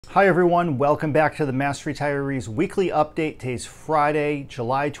Hi everyone, welcome back to the Mass Retirees Weekly Update. Today's Friday,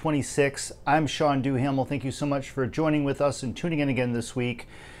 July 26th. I'm Sean Duhamel. Thank you so much for joining with us and tuning in again this week.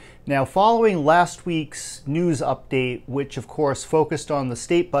 Now, following last week's news update, which of course focused on the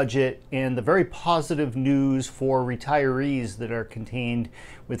state budget and the very positive news for retirees that are contained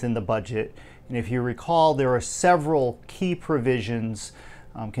within the budget. And if you recall, there are several key provisions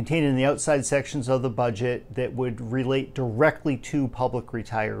contained in the outside sections of the budget that would relate directly to public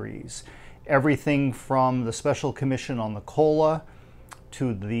retirees. Everything from the special commission on the COLA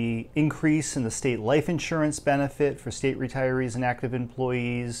to the increase in the state life insurance benefit for state retirees and active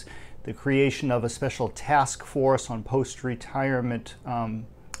employees, the creation of a special task force on post-retirement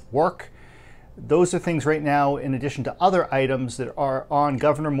work. Those are things right now, in addition to other items that are on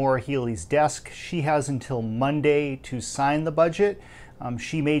Governor Maura Healey's desk. She has until Monday to sign the budget.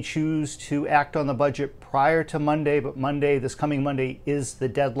 She may choose to act on the budget prior to Monday, but this coming Monday, is the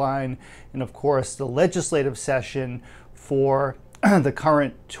deadline. And of course, the legislative session for the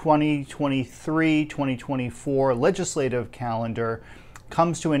current 2023-2024 legislative calendar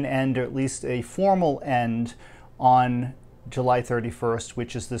comes to an end, or at least a formal end, on July 31st,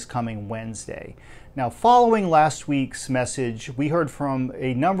 which is this coming Wednesday. Now, following last week's message, we heard from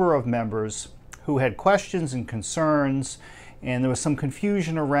a number of members who had questions and concerns, and there was some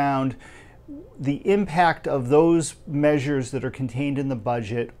confusion around the impact of those measures that are contained in the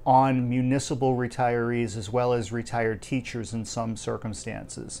budget on municipal retirees as well as retired teachers in some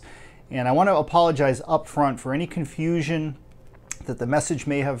circumstances. And I want to apologize up front for any confusion that the message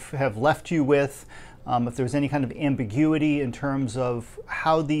may have left you with. If there's any kind of ambiguity in terms of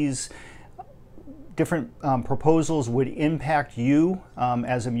how these different proposals would impact you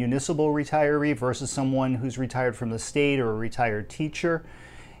as a municipal retiree versus someone who's retired from the state or a retired teacher.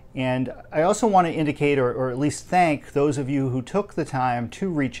 And I also want to indicate, or at least thank, those of you who took the time to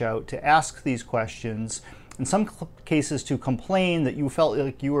reach out to ask these questions, in some cases to complain that you felt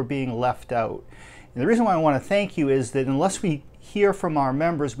like you were being left out. And the reason why I want to thank you is that unless we hear from our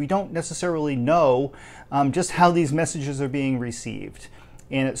members, we don't necessarily know just how these messages are being received.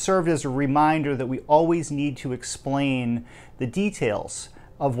 And it served as a reminder that we always need to explain the details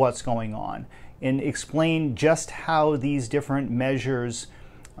of what's going on and explain just how these different measures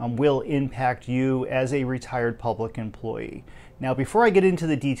will impact you as a retired public employee. Now, before I get into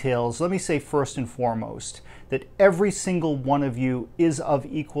the details, let me say first and foremost that every single one of you is of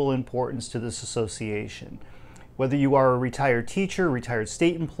equal importance to this association. Whether you are a retired teacher, retired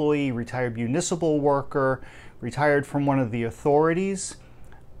state employee, retired municipal worker, retired from one of the authorities,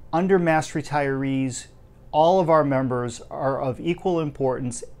 under Mass Retirees, all of our members are of equal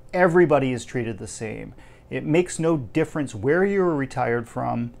importance. Everybody is treated the same. It makes no difference where you're retired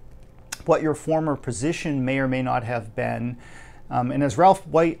from, what your former position may or may not have been. And as Ralph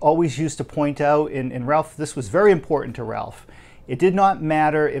White always used to point out, and Ralph, this was very important to Ralph, it did not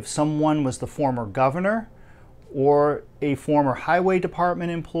matter if someone was the former governor or a former highway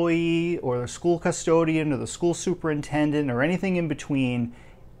department employee or the school custodian or the school superintendent or anything in between.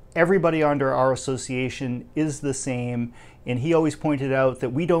 Everybody under our association is the same, and he always pointed out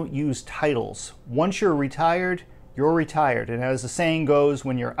that we don't use titles. Once you're retired, and as the saying goes,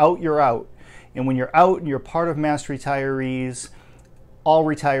 when you're out, you're out. And when you're out and you're part of Mass Retirees, all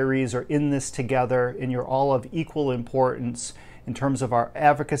retirees are in this together, and you're all of equal importance in terms of our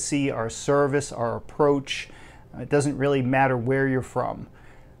advocacy, our service, our approach. It doesn't really matter where you're from.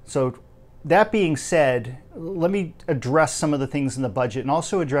 So that being said, let me address some of the things in the budget and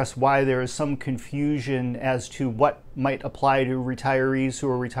also address why there is some confusion as to what might apply to retirees who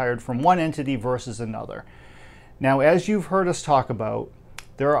are retired from one entity versus another. Now, as you've heard us talk about,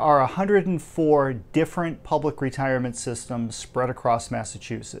 there are 104 different public retirement systems spread across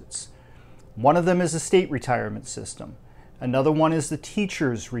Massachusetts. One of them is a state retirement system. Another one is the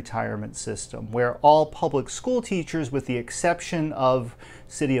teachers' retirement system, where all public school teachers, with the exception of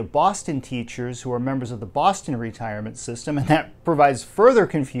City of Boston teachers who are members of the Boston retirement system, and that provides further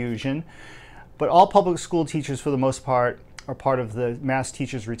confusion, but all public school teachers for the most part are part of the Mass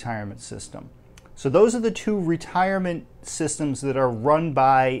Teachers Retirement System. So those are the two retirement systems that are run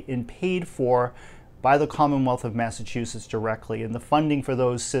by and paid for by the Commonwealth of Massachusetts directly, and the funding for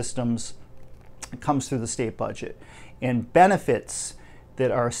those systems comes through the state budget. And benefits that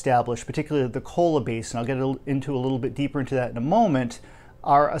are established, particularly the COLA base, and I'll get into a little bit deeper into that in a moment,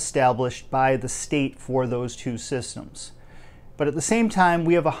 are established by the state for those two systems. But at the same time,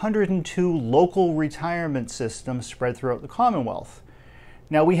 we have 102 local retirement systems spread throughout the Commonwealth.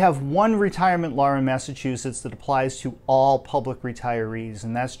 Now, we have one retirement law in Massachusetts that applies to all public retirees,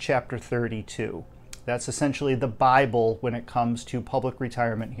 and that's Chapter 32. That's essentially the Bible when it comes to public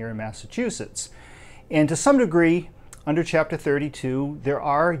retirement here in Massachusetts. And to some degree, under Chapter 32, there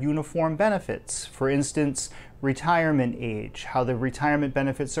are uniform benefits. For instance, retirement age, how the retirement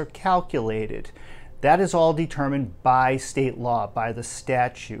benefits are calculated. That is all determined by state law, by the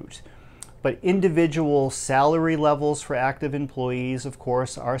statute. But individual salary levels for active employees, of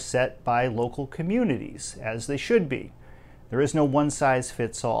course, are set by local communities, as they should be. There is no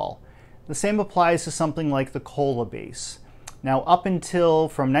one-size-fits-all. The same applies to something like the COLA base. Now, up until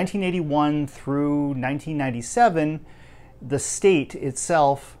from 1981 through 1997, the state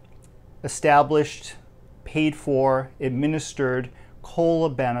itself established, paid for, administered COLA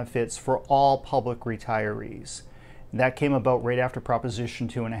benefits for all public retirees. That came about right after Proposition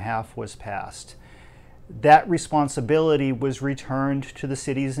 2.5 was passed. That responsibility was returned to the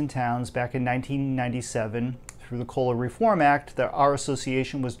cities and towns back in 1997 through the COLA Reform Act that our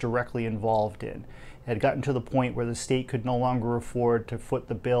association was directly involved in. It had gotten to the point where the state could no longer afford to foot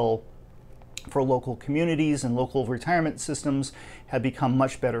the bill for local communities, and local retirement systems had become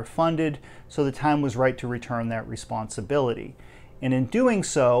much better funded, so the time was right to return that responsibility. And in doing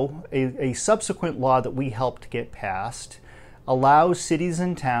so, a subsequent law that we helped get passed allows cities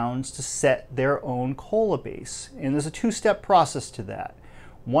and towns to set their own COLA base. And there's a two-step process to that.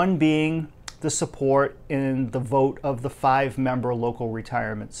 One being the support and the vote of the 5-member local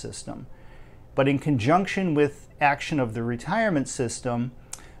retirement system. But in conjunction with action of the retirement system,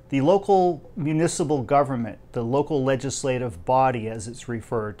 the local municipal government, the local legislative body as it's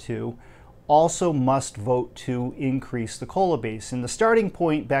referred to, also must vote to increase the COLA base. And the starting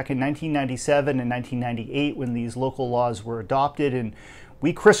point back in 1997 and 1998 when these local laws were adopted, and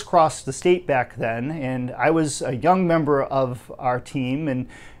we crisscrossed the state back then, and I was a young member of our team, and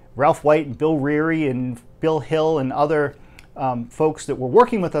Ralph White and Bill Reary and Bill Hill and other folks that were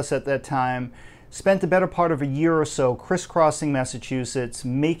working with us at that time spent the better part of a year or so crisscrossing Massachusetts,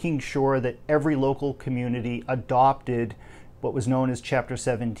 making sure that every local community adopted what was known as Chapter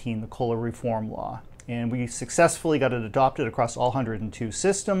 17, the COLA Reform Law. And we successfully got it adopted across all 102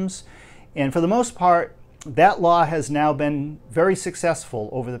 systems. And for the most part, that law has now been very successful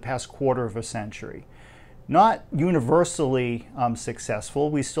over the past quarter of a century. Not universally successful.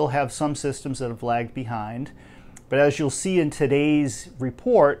 We still have some systems that have lagged behind. But as you'll see in today's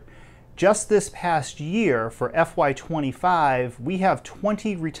report, just this past year for FY25, we have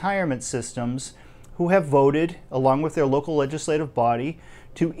 20 retirement systems who have voted, along with their local legislative body,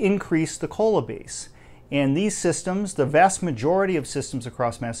 to increase the COLA base. And these systems, the vast majority of systems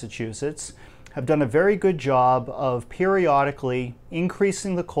across Massachusetts, have done a very good job of periodically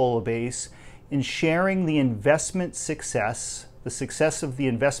increasing the COLA base and sharing the investment success, the success of the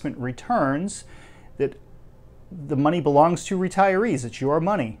investment returns, that the money belongs to retirees. It's your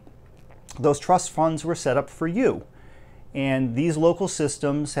money. Those trust funds were set up for you. And these local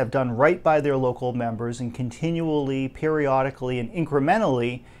systems have done right by their local members and continually, periodically, and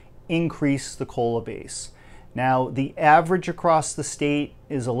incrementally increase the COLA base. Now, the average across the state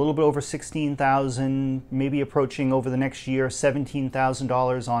is a little bit over $16,000, maybe approaching over the next year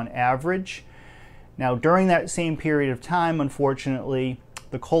 $17,000 on average. Now, during that same period of time, unfortunately,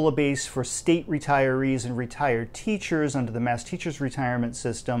 the COLA base for state retirees and retired teachers under the Mass Teachers Retirement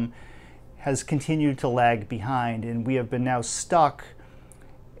System has continued to lag behind, and we have been now stuck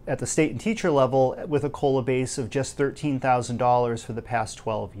at the state and teacher level with a COLA base of just $13,000 for the past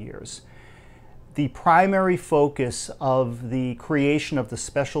 12 years. The primary focus of the creation of the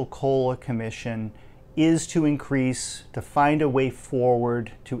Special COLA Commission is to find a way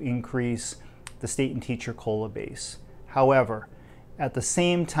forward to increase the state and teacher COLA base. However, at the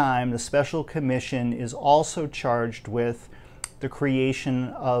same time, the Special Commission is also charged with the creation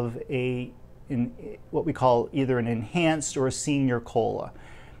of what we call either an enhanced or a senior COLA.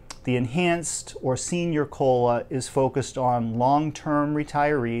 The enhanced or senior COLA is focused on long-term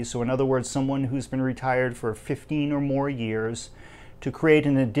retirees, so in other words, someone who's been retired for 15 or more years, to create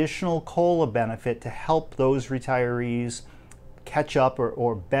an additional COLA benefit to help those retirees catch up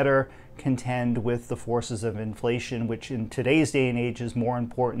or better contend with the forces of inflation, which in today's day and age is more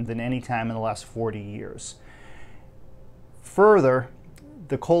important than any time in the last 40 years. Further,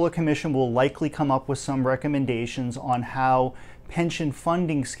 the COLA Commission will likely come up with some recommendations on how pension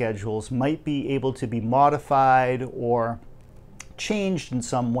funding schedules might be able to be modified or changed in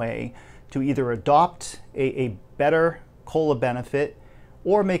some way to either adopt a better COLA benefit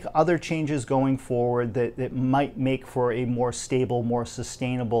or make other changes going forward that might make for a more stable, more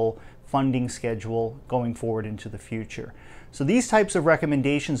sustainable funding schedule going forward into the future. So these types of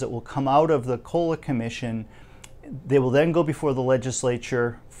recommendations that will come out of the COLA Commission, they will then go before the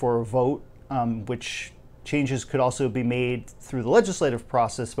legislature for a vote which changes could also be made through the legislative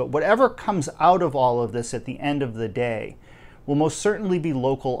process, but whatever comes out of all of this at the end of the day will most certainly be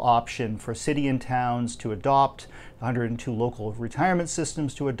local option for city and towns to adopt, 102 local retirement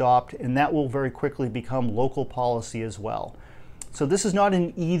systems to adopt, and that will very quickly become local policy as well. So this is not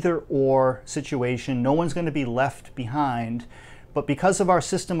an either-or situation. No one's going to be left behind. But because of our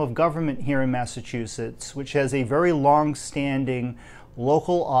system of government here in Massachusetts, which has a very long-standing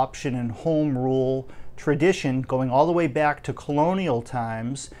local option and home rule tradition going all the way back to colonial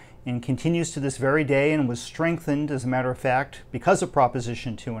times and continues to this very day and was strengthened, as a matter of fact, because of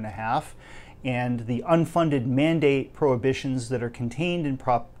Proposition 2.5 and the unfunded mandate prohibitions that are contained in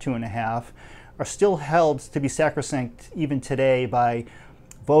Prop 2.5 are still held to be sacrosanct even today by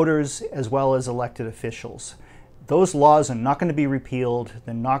voters as well as elected officials. Those laws are not going to be repealed.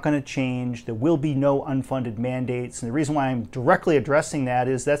 They're not going to change. There will be no unfunded mandates. And the reason why I'm directly addressing that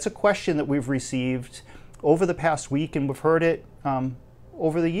is that's a question that we've received over the past week, and we've heard it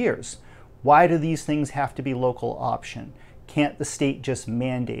over the years. Why do these things have to be local option? Can't the state just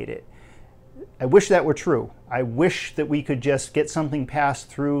mandate it? I wish that were true. I wish that we could just get something passed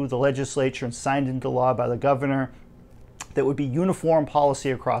through the legislature and signed into law by the governor that would be uniform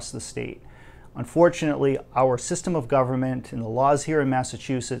policy across the state. Unfortunately, our system of government and the laws here in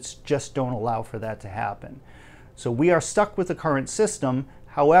Massachusetts just don't allow for that to happen. So we are stuck with the current system.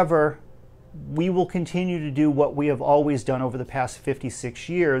 However, we will continue to do what we have always done over the past 56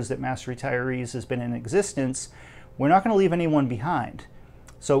 years that Mass Retirees has been in existence. We're not going to leave anyone behind.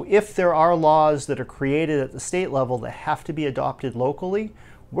 So if there are laws that are created at the state level that have to be adopted locally,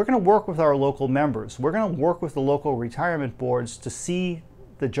 we're going to work with our local members. We're going to work with the local retirement boards to see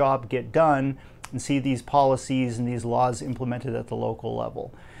the job get done and see these policies and these laws implemented at the local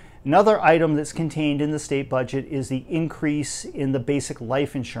level. Another item that's contained in the state budget is the increase in the basic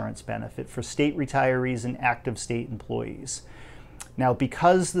life insurance benefit for state retirees and active state employees. Now,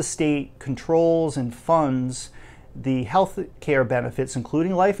 because the state controls and funds the health care benefits,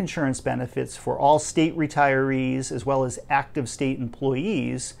 including life insurance benefits for all state retirees as well as active state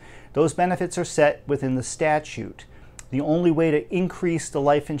employees, those benefits are set within the statute. The only way to increase the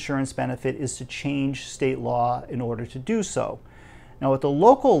life insurance benefit is to change state law in order to do so. Now, at the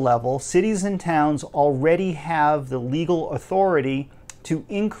local level, cities and towns already have the legal authority to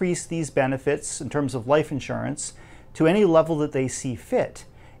increase these benefits in terms of life insurance to any level that they see fit.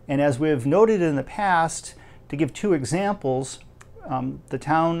 And as we have noted in the past, to give two examples, the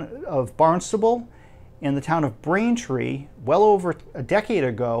town of Barnstable and the town of Braintree, well over a decade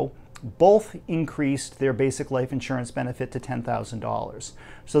ago, both increased their basic life insurance benefit to $10,000.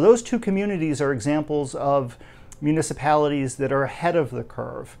 So those two communities are examples of municipalities that are ahead of the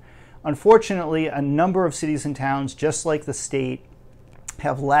curve. Unfortunately, a number of cities and towns, just like the state,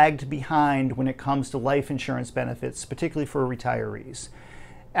 have lagged behind when it comes to life insurance benefits, particularly for retirees.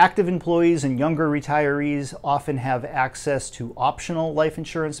 Active employees and younger retirees often have access to optional life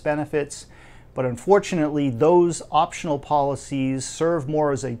insurance benefits, but unfortunately, those optional policies serve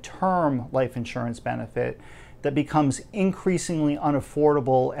more as a term life insurance benefit that becomes increasingly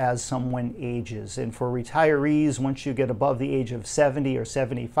unaffordable as someone ages. And for retirees, once you get above the age of 70 or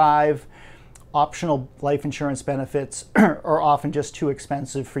 75, optional life insurance benefits are often just too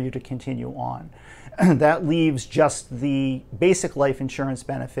expensive for you to continue on. That leaves just the basic life insurance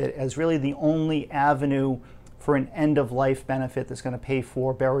benefit as really the only avenue for an end-of-life benefit that's going to pay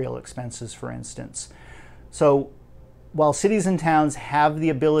for burial expenses, for instance. So while cities and towns have the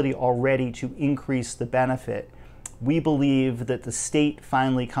ability already to increase the benefit, we believe that the state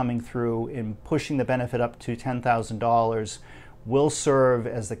finally coming through and pushing the benefit up to $10,000 will serve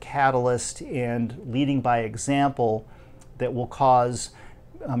as the catalyst and leading by example that will cause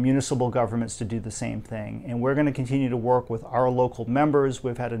municipal governments to do the same thing. And we're going to continue to work with our local members.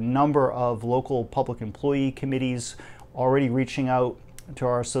 We've had a number of local public employee committees already reaching out to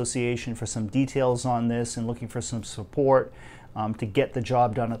our association for some details on this and looking for some support to get the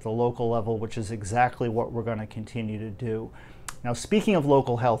job done at the local level, which is exactly what we're going to continue to do. Now, speaking of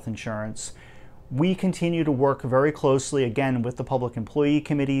local health insurance, we continue to work very closely, again, with the public employee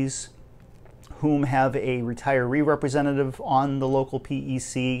committees, whom have a retiree representative on the local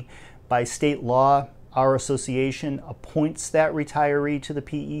PEC. By state law, our association appoints that retiree to the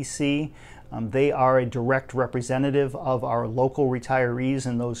PEC. They are a direct representative of our local retirees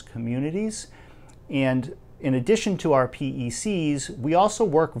in those communities. And in addition to our PECs, we also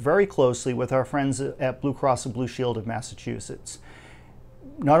work very closely with our friends at Blue Cross and Blue Shield of Massachusetts.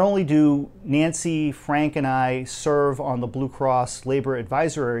 Not only do Nancy, Frank, and I serve on the Blue Cross Labor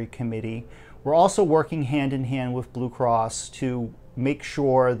Advisory Committee, we're also working hand in hand with Blue Cross to make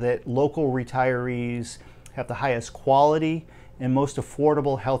sure that local retirees have the highest quality and most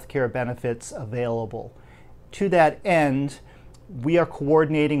affordable health care benefits available. To that end, we are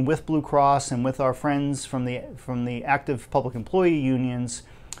coordinating with Blue Cross and with our friends from the active public employee unions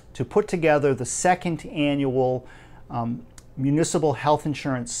to put together the second annual Municipal Health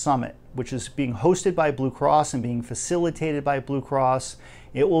Insurance Summit, which is being hosted by Blue Cross and being facilitated by Blue Cross.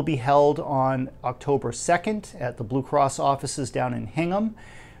 It will be held on October 2nd at the Blue Cross offices down in Hingham.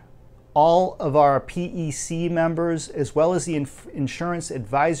 All of our PEC members, as well as the Insurance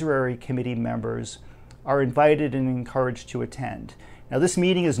Advisory Committee members, are invited and encouraged to attend. Now, this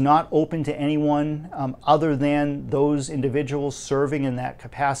meeting is not open to anyone other than those individuals serving in that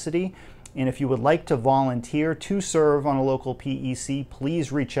capacity. And if you would like to volunteer to serve on a local PEC,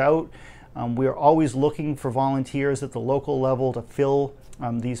 please reach out. We are always looking for volunteers at the local level to fill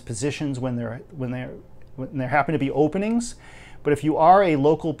these positions when there happen to be openings. But if you are a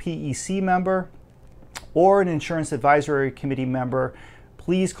local PEC member or an Insurance Advisory Committee member,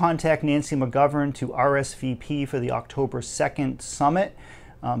 please contact Nancy McGovern to RSVP for the October 2nd summit.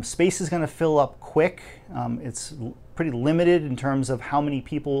 Space is going to fill up quick. It's pretty limited in terms of how many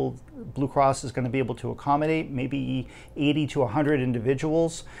people Blue Cross is going to be able to accommodate, maybe 80 to 100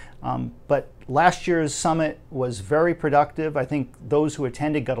 individuals. But last year's summit was very productive. I think those who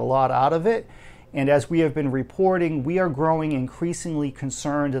attended got a lot out of it. And as we have been reporting, we are growing increasingly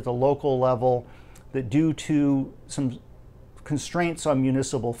concerned at the local level that due to some constraints on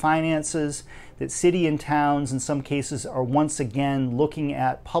municipal finances, that city and towns in some cases are once again looking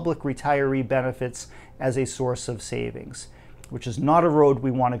at public retiree benefits as a source of savings, which is not a road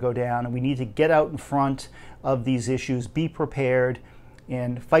we want to go down. And we need to get out in front of these issues, be prepared,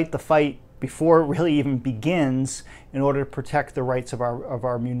 and fight the fight before it really even begins in order to protect the rights of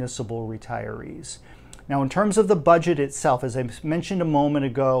our municipal retirees. Now, in terms of the budget itself, as I mentioned a moment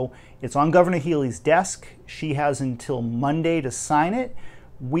ago, it's on Governor Healey's desk. She has until Monday to sign it.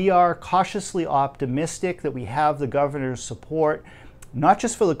 We are cautiously optimistic that we have the governor's support, not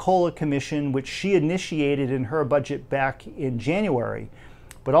just for the COLA Commission, which she initiated in her budget back in January,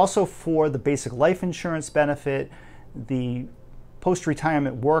 but also for the basic life insurance benefit, the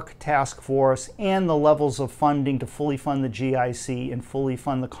post-retirement work task force, and the levels of funding to fully fund the GIC and fully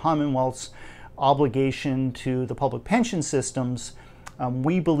fund the Commonwealth's obligation to the public pension systems.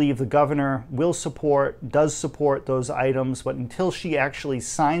 We believe the governor does support those items, but until she actually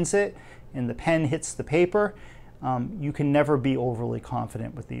signs it and the pen hits the paper, you can never be overly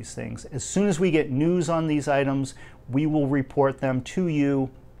confident with these things. As soon as we get news on these items, we will report them to you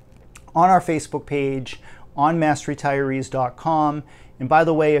on our Facebook page, on massretirees.com. And by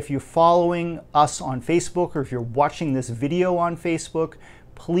the way, if you're following us on Facebook or if you're watching this video on Facebook,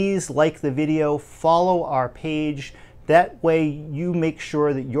 please like the video, follow our page. That way you make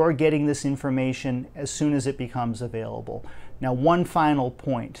sure that you're getting this information as soon as it becomes available. Now, one final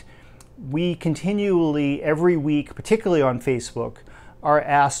point. We continually, every week, particularly on Facebook, are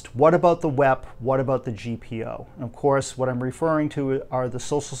asked, what about the WEP? What about the GPO? And of course, what I'm referring to are the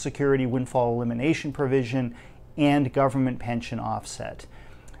Social Security windfall elimination provision and government pension offset.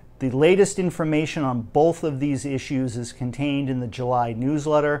 The latest information on both of these issues is contained in the July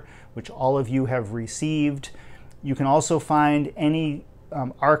newsletter, which all of you have received. You can also find any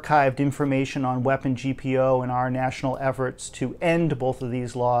archived information on WEP and GPO and our national efforts to end both of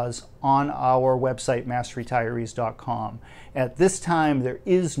these laws on our website, massretirees.com. At this time, there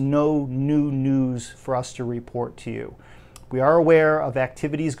is no new news for us to report to you. We are aware of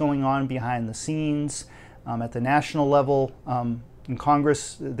activities going on behind the scenes at the national level. In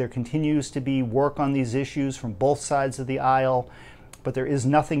Congress, there continues to be work on these issues from both sides of the aisle, but there is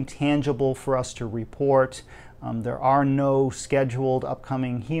nothing tangible for us to report. There are no scheduled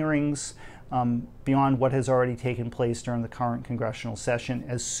upcoming hearings beyond what has already taken place during the current congressional session.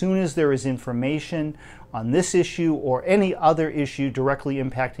 As soon as there is information on this issue or any other issue directly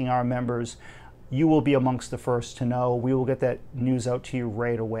impacting our members, you will be amongst the first to know. We will get that news out to you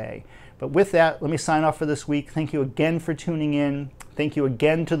right away. But with that, let me sign off for this week. Thank you again for tuning in. Thank you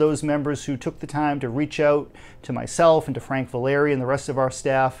again to those members who took the time to reach out to myself and to Frank Valeri and the rest of our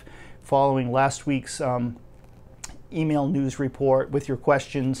staff following last week's email news report with your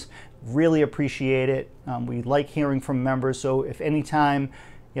questions. Really appreciate it. We like hearing from members, so if anytime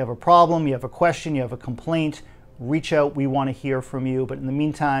you have a problem, you have a question, you have a complaint, reach out. We want to hear from you. But in the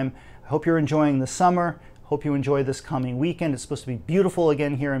meantime, I hope you're enjoying the summer. Hope you enjoy this coming weekend. It's supposed to be beautiful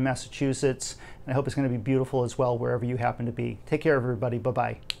again here in Massachusetts. And I hope it's going to be beautiful as well wherever you happen to be. Take care, everybody.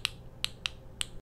 Bye-bye.